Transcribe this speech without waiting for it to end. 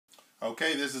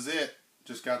Okay, this is it.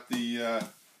 Just got the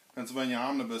Pennsylvania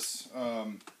Omnibus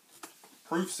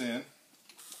proofs in.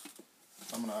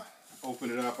 I'm going to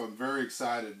open it up. I'm very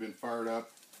excited, been fired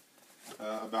up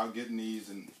about getting these,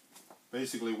 and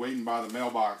basically waiting by the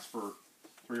mailbox for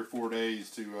 3 or 4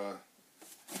 days to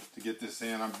get this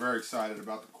in. I'm very excited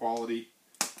about the quality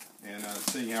and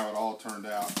seeing how it all turned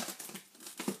out.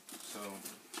 So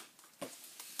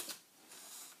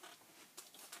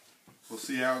we'll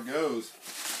see how it goes.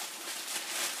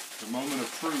 The moment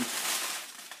of truth.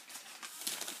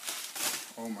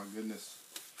 Oh my goodness.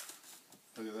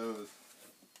 Look at those.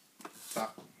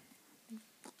 Stop.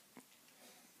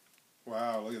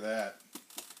 Wow, look at that.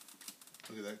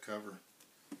 Look at that cover.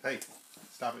 Hey,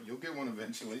 stop it. You'll get one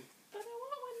eventually. But I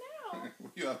want one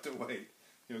now. You'll have to wait.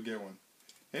 You'll get one.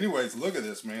 Anyways, look at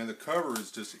this, man. The cover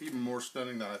is just even more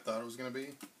stunning than I thought it was going to be.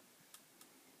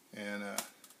 And,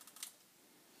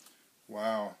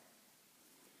 wow.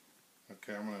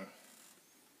 Okay, I'm going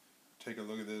to take a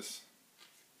look at this.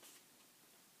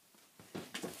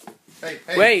 Hey,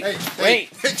 wait, hey,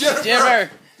 Jennifer! Jennifer!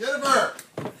 Jennifer!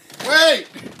 Wait!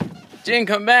 Jen,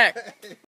 come back!